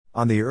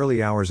On the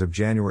early hours of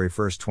January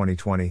 1,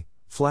 2020,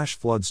 flash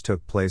floods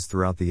took place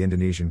throughout the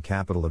Indonesian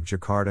capital of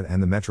Jakarta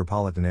and the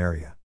metropolitan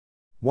area.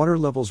 Water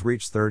levels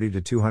reached 30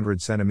 to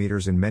 200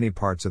 centimeters in many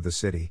parts of the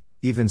city,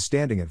 even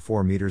standing at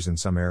 4 meters in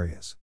some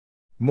areas.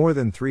 More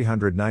than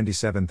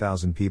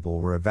 397,000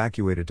 people were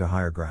evacuated to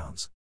higher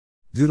grounds.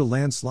 Due to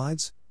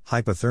landslides,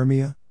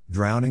 hypothermia,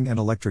 drowning and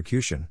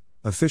electrocution,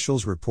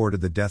 officials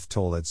reported the death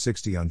toll at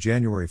 60 on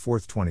January 4,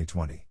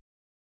 2020.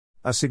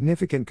 A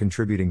significant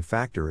contributing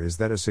factor is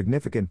that a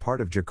significant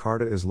part of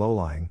Jakarta is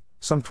low-lying,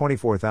 some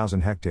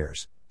 24,000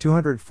 hectares,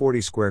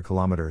 240 square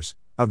kilometers,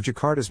 of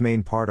Jakarta's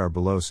main part are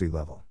below sea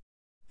level.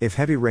 If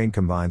heavy rain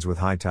combines with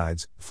high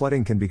tides,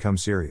 flooding can become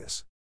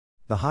serious.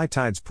 The high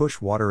tides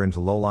push water into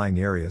low-lying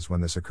areas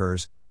when this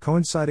occurs,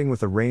 coinciding with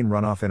the rain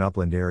runoff in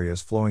upland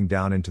areas flowing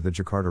down into the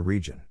Jakarta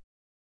region.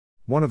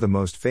 One of the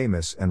most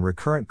famous and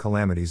recurrent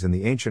calamities in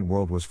the ancient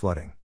world was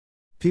flooding.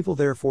 People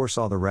therefore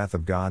saw the wrath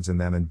of gods in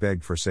them and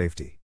begged for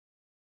safety.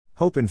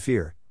 Hope and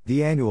Fear,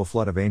 the annual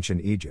flood of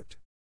ancient Egypt.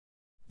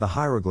 The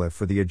hieroglyph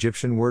for the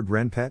Egyptian word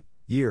Renpet,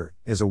 year,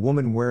 is a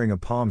woman wearing a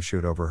palm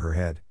shoot over her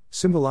head,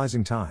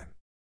 symbolizing time.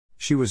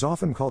 She was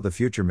often called the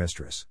future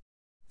mistress.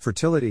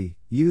 Fertility,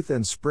 youth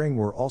and spring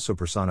were also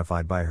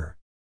personified by her.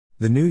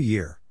 The new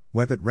year,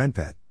 Wepet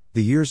Renpet,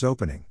 the year's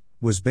opening,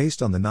 was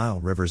based on the Nile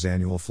River's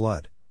annual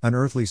flood, an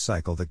earthly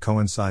cycle that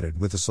coincided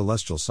with the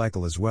celestial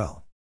cycle as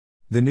well.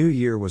 The new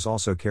year was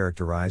also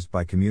characterized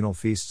by communal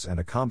feasts and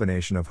a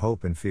combination of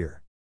hope and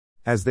fear.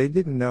 As they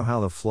didn't know how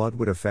the flood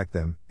would affect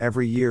them,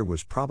 every year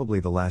was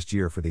probably the last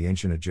year for the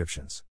ancient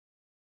Egyptians.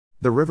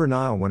 The River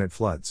Nile when it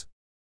floods.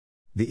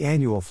 The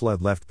annual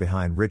flood left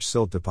behind rich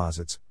silt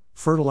deposits,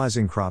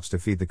 fertilizing crops to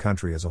feed the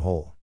country as a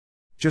whole.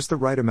 Just the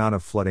right amount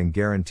of flooding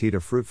guaranteed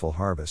a fruitful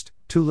harvest.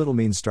 Too little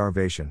means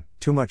starvation,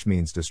 too much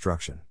means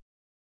destruction.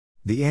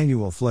 The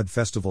annual flood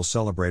festival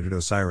celebrated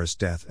Osiris'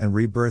 death and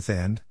rebirth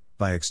and,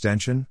 by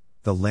extension,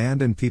 the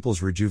land and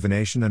people's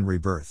rejuvenation and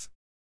rebirth.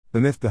 The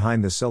myth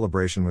behind this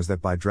celebration was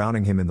that by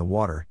drowning him in the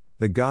water,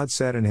 the god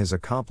Set and his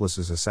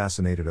accomplices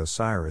assassinated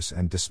Osiris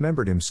and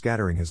dismembered him,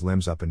 scattering his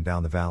limbs up and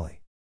down the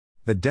valley.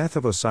 The death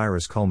of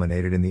Osiris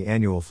culminated in the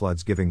annual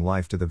floods giving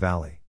life to the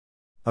valley.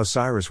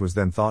 Osiris was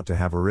then thought to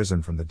have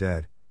arisen from the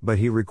dead, but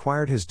he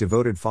required his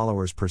devoted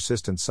followers'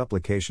 persistent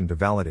supplication to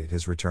validate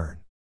his return.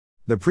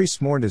 The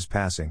priests mourned his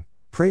passing,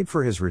 prayed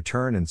for his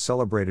return and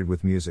celebrated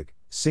with music,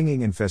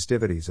 singing and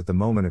festivities at the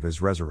moment of his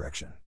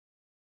resurrection.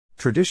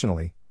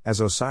 Traditionally, as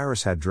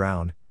Osiris had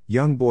drowned,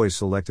 young boys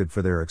selected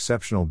for their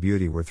exceptional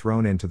beauty were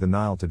thrown into the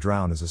Nile to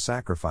drown as a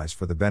sacrifice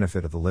for the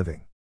benefit of the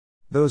living.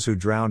 Those who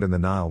drowned in the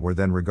Nile were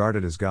then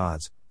regarded as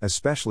gods,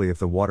 especially if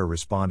the water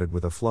responded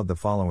with a flood the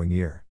following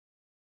year.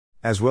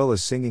 As well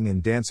as singing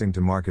and dancing to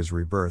mark his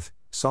rebirth,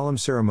 solemn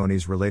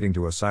ceremonies relating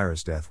to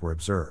Osiris' death were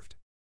observed.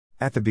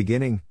 At the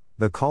beginning,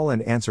 the call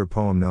and answer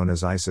poem known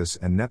as Isis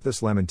and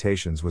Nephthys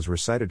Lamentations was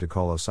recited to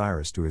call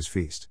Osiris to his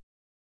feast.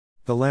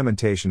 The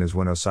lamentation is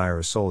when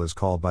Osiris' soul is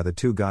called by the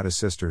two goddess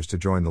sisters to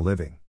join the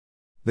living.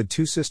 The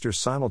two sisters'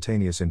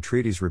 simultaneous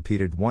entreaties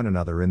repeated one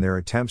another in their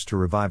attempts to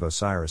revive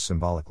Osiris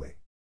symbolically.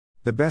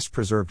 The best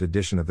preserved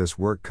edition of this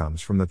work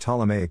comes from the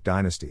Ptolemaic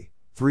dynasty,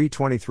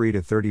 323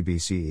 to 30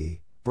 BCE,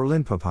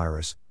 Berlin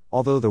Papyrus,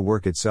 although the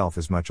work itself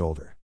is much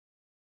older.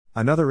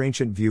 Another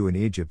ancient view in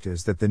Egypt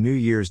is that the New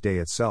Year's Day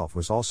itself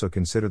was also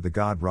considered the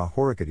god Ra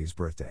Horikoti's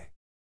birthday.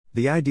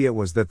 The idea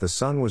was that the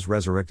sun was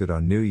resurrected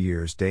on New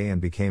Year's Day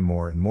and became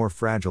more and more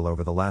fragile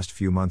over the last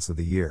few months of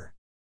the year.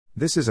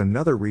 This is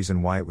another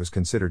reason why it was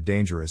considered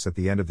dangerous at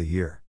the end of the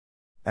year.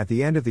 At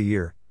the end of the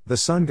year, the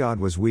sun god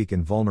was weak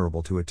and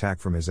vulnerable to attack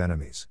from his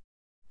enemies.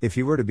 If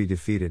he were to be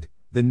defeated,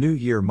 the new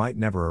year might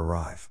never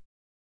arrive.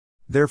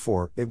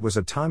 Therefore, it was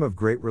a time of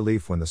great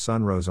relief when the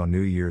sun rose on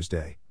New Year's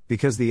Day,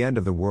 because the end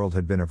of the world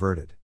had been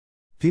averted.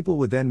 People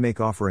would then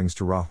make offerings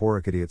to Ra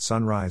Horikoti at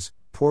sunrise,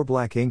 pour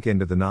black ink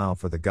into the Nile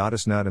for the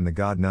goddess Nut and the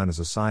god Nun as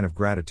a sign of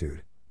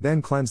gratitude,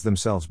 then cleanse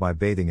themselves by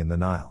bathing in the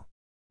Nile.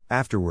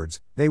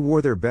 Afterwards, they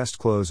wore their best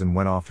clothes and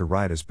went off to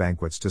riotous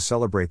banquets to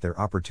celebrate their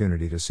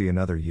opportunity to see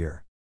another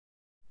year.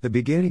 The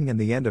beginning and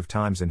the end of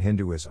times in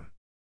Hinduism.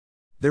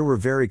 There were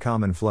very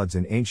common floods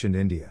in ancient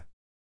India.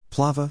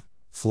 Plava,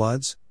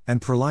 floods,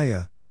 and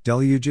pralaya,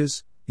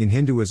 deluges, in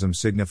Hinduism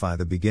signify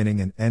the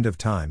beginning and end of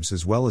times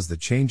as well as the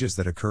changes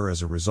that occur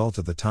as a result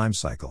of the time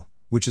cycle,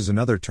 which is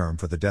another term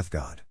for the death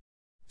god.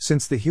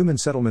 Since the human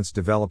settlements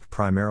developed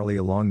primarily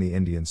along the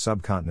Indian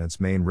subcontinent's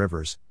main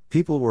rivers,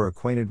 people were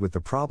acquainted with the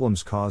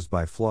problems caused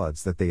by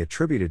floods that they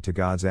attributed to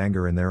God's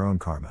anger and their own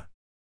karma.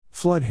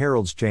 Flood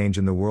heralds change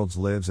in the world's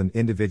lives and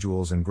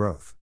individuals and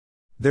growth.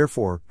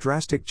 Therefore,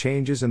 drastic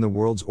changes in the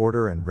world's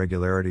order and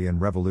regularity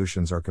and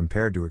revolutions are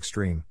compared to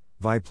extreme,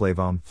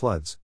 Viplavam,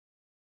 floods.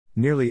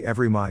 Nearly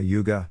every Maya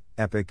Yuga,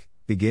 epic,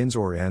 begins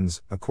or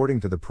ends,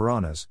 according to the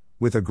Puranas,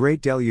 with a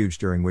great deluge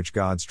during which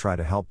gods try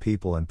to help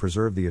people and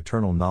preserve the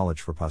eternal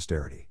knowledge for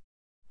posterity.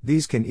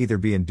 These can either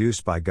be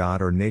induced by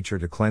God or nature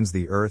to cleanse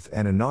the earth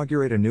and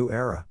inaugurate a new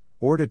era,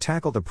 or to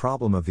tackle the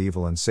problem of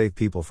evil and save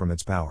people from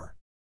its power.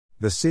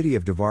 The city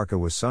of Dvarka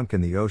was sunk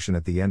in the ocean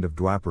at the end of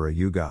Dwapara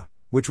Yuga,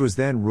 which was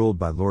then ruled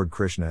by Lord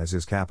Krishna as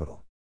his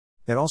capital.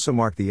 It also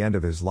marked the end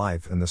of his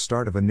life and the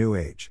start of a new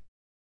age.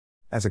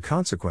 As a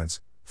consequence,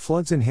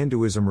 floods in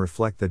Hinduism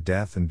reflect the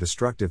death and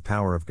destructive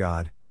power of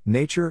God,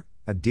 nature,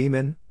 a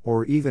demon,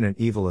 or even an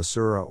evil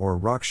asura or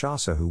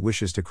rakshasa who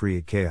wishes to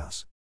create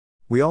chaos.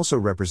 We also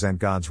represent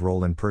God's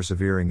role in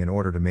persevering in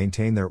order to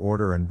maintain their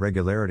order and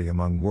regularity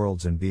among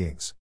worlds and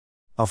beings.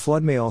 A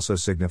flood may also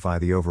signify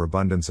the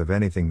overabundance of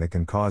anything that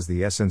can cause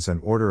the essence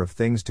and order of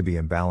things to be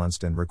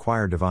imbalanced and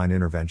require divine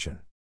intervention.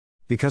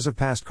 Because of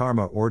past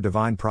karma or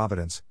divine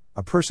providence,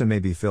 a person may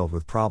be filled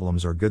with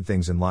problems or good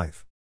things in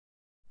life.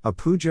 A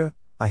puja,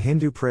 a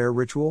Hindu prayer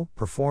ritual,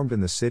 performed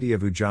in the city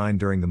of Ujjain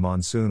during the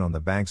monsoon on the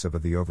banks of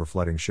the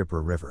overflooding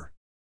Shipra River.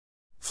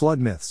 Flood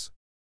myths.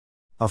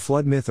 A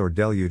flood myth or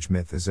deluge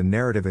myth is a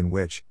narrative in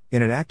which,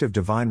 in an act of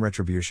divine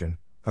retribution,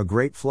 a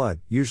great flood,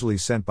 usually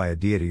sent by a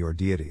deity or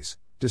deities,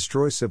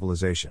 destroys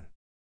civilization.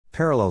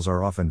 Parallels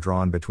are often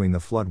drawn between the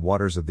flood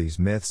waters of these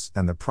myths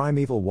and the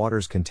primeval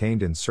waters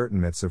contained in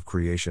certain myths of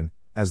creation,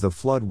 as the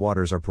flood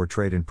waters are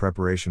portrayed in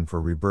preparation for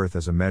rebirth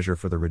as a measure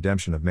for the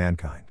redemption of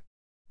mankind.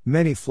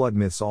 Many flood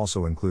myths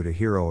also include a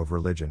hero of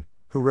religion,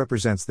 who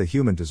represents the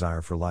human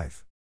desire for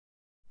life.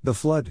 The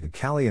Flood,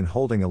 Deucalion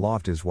holding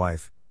aloft his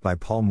wife, by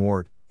Paul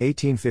Mort,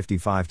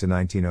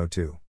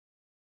 1855-1902.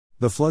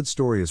 The flood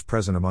story is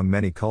present among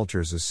many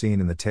cultures as seen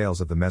in the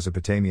tales of the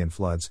Mesopotamian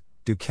floods,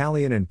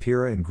 Deucalion and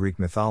Pyrrha in Greek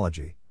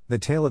mythology, the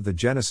tale of the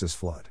Genesis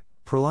flood,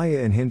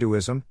 Pralaya in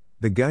Hinduism,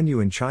 the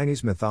Gunyu in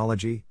Chinese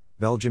mythology,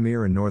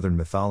 Belgemere in Northern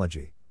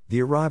mythology,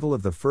 the arrival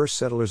of the first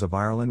settlers of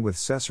Ireland with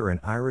Cesar in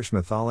Irish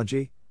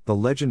mythology, the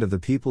legend of the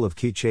people of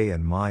Quiche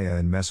and Maya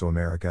in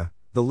Mesoamerica,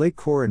 the Lake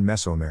Kor in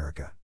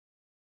Mesoamerica.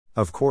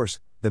 Of course,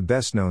 the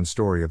best-known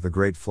story of the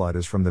Great Flood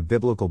is from the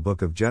biblical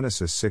book of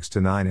Genesis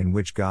 6-9 in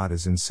which God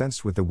is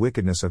incensed with the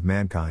wickedness of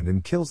mankind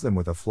and kills them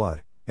with a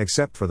flood,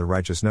 except for the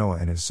righteous Noah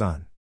and his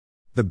son.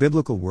 The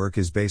biblical work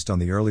is based on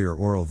the earlier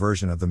oral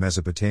version of the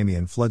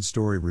Mesopotamian flood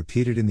story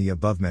repeated in the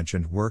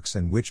above-mentioned works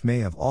and which may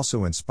have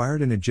also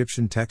inspired an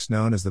Egyptian text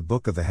known as the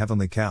Book of the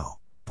Heavenly Cow,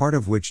 part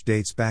of which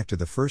dates back to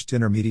the first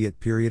intermediate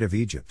period of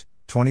Egypt,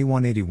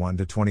 2181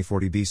 to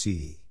 2040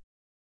 BCE.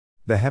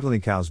 The Heavenly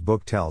Cow's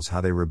book tells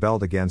how they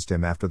rebelled against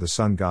him after the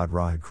sun god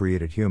Ra had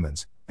created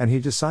humans, and he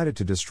decided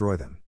to destroy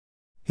them.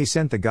 He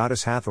sent the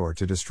goddess Hathor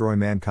to destroy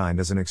mankind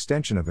as an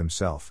extension of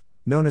himself,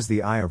 known as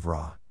the Eye of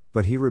Ra,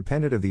 but he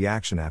repented of the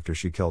action after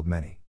she killed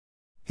many.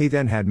 He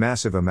then had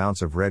massive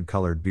amounts of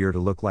red-colored beer to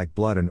look like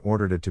blood and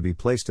ordered it to be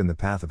placed in the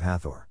path of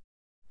Hathor.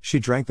 She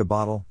drank the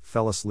bottle,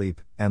 fell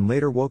asleep, and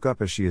later woke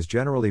up as she is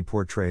generally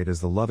portrayed as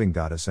the loving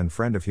goddess and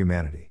friend of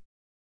humanity.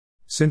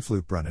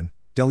 Sintflutbrunnen,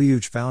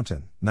 Deluge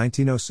Fountain,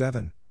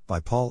 1907, by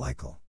Paul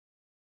Eichel.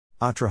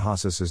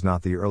 Atrahasis is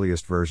not the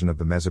earliest version of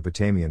the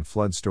Mesopotamian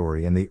flood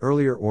story, and the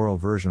earlier oral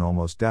version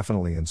almost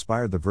definitely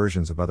inspired the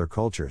versions of other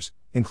cultures,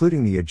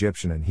 including the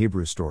Egyptian and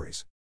Hebrew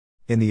stories.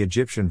 In the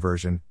Egyptian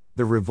version,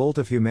 the revolt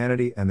of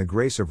humanity and the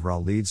grace of Ra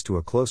leads to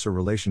a closer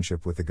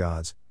relationship with the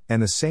gods,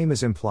 and the same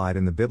is implied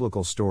in the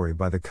biblical story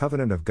by the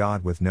covenant of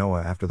God with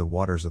Noah after the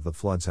waters of the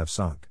floods have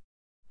sunk.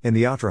 In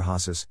the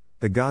Atrahasis,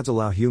 the gods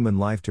allow human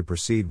life to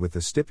proceed with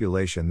the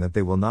stipulation that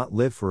they will not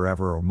live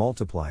forever or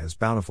multiply as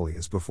bountifully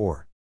as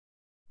before.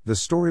 The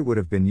story would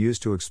have been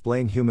used to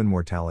explain human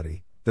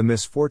mortality, the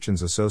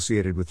misfortunes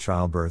associated with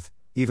childbirth,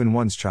 even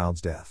one's child's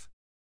death.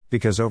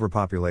 Because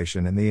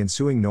overpopulation and the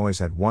ensuing noise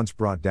had once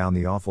brought down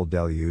the awful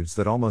deluge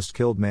that almost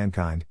killed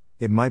mankind,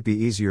 it might be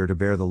easier to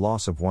bear the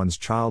loss of one's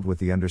child with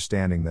the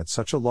understanding that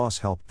such a loss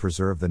helped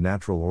preserve the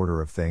natural order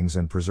of things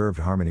and preserved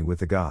harmony with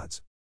the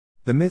gods.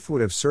 The myth would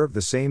have served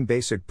the same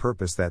basic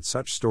purpose that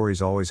such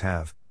stories always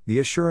have, the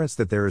assurance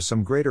that there is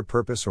some greater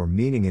purpose or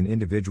meaning in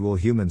individual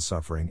human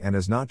suffering and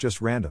is not just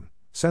random,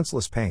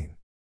 senseless pain.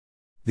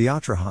 The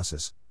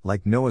Atrahasis,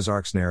 like Noah's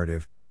Ark's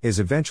narrative, is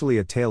eventually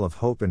a tale of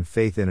hope and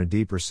faith in a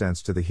deeper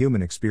sense to the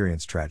human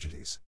experience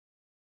tragedies.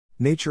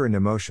 Nature and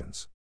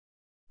emotions.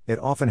 It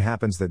often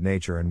happens that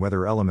nature and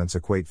weather elements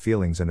equate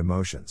feelings and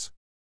emotions.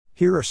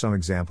 Here are some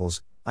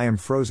examples. I am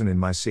frozen in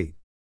my seat.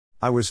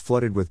 I was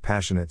flooded with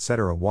passion,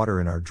 etc.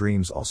 Water in our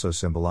dreams also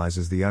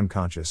symbolizes the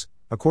unconscious,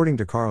 according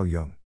to Carl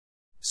Jung.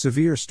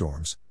 Severe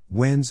storms,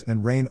 winds,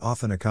 and rain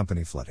often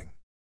accompany flooding.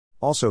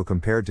 Also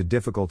compared to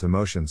difficult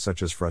emotions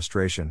such as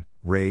frustration,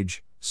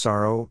 rage,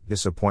 sorrow,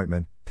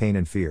 disappointment, pain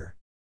and fear.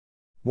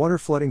 Water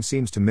flooding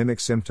seems to mimic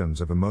symptoms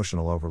of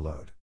emotional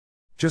overload.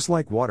 Just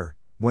like water,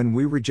 when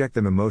we reject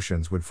them,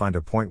 emotions would find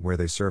a point where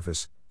they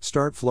surface,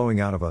 start flowing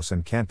out of us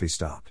and can't be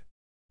stopped.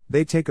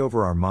 They take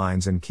over our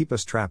minds and keep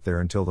us trapped there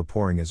until the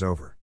pouring is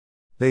over.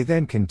 They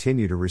then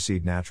continue to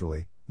recede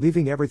naturally,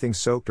 leaving everything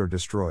soaked or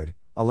destroyed,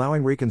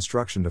 allowing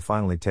reconstruction to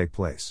finally take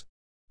place.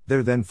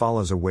 There then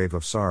follows a wave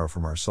of sorrow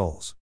from our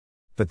souls.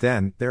 But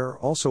then, there are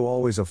also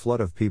always a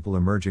flood of people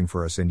emerging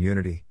for us in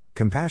unity,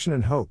 compassion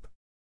and hope.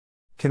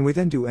 Can we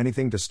then do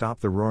anything to stop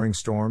the roaring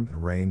storm,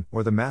 rain,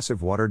 or the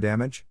massive water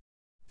damage?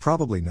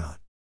 Probably not.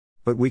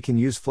 But we can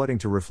use flooding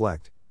to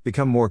reflect,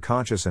 become more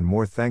conscious and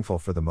more thankful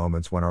for the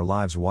moments when our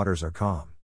lives' waters are calm.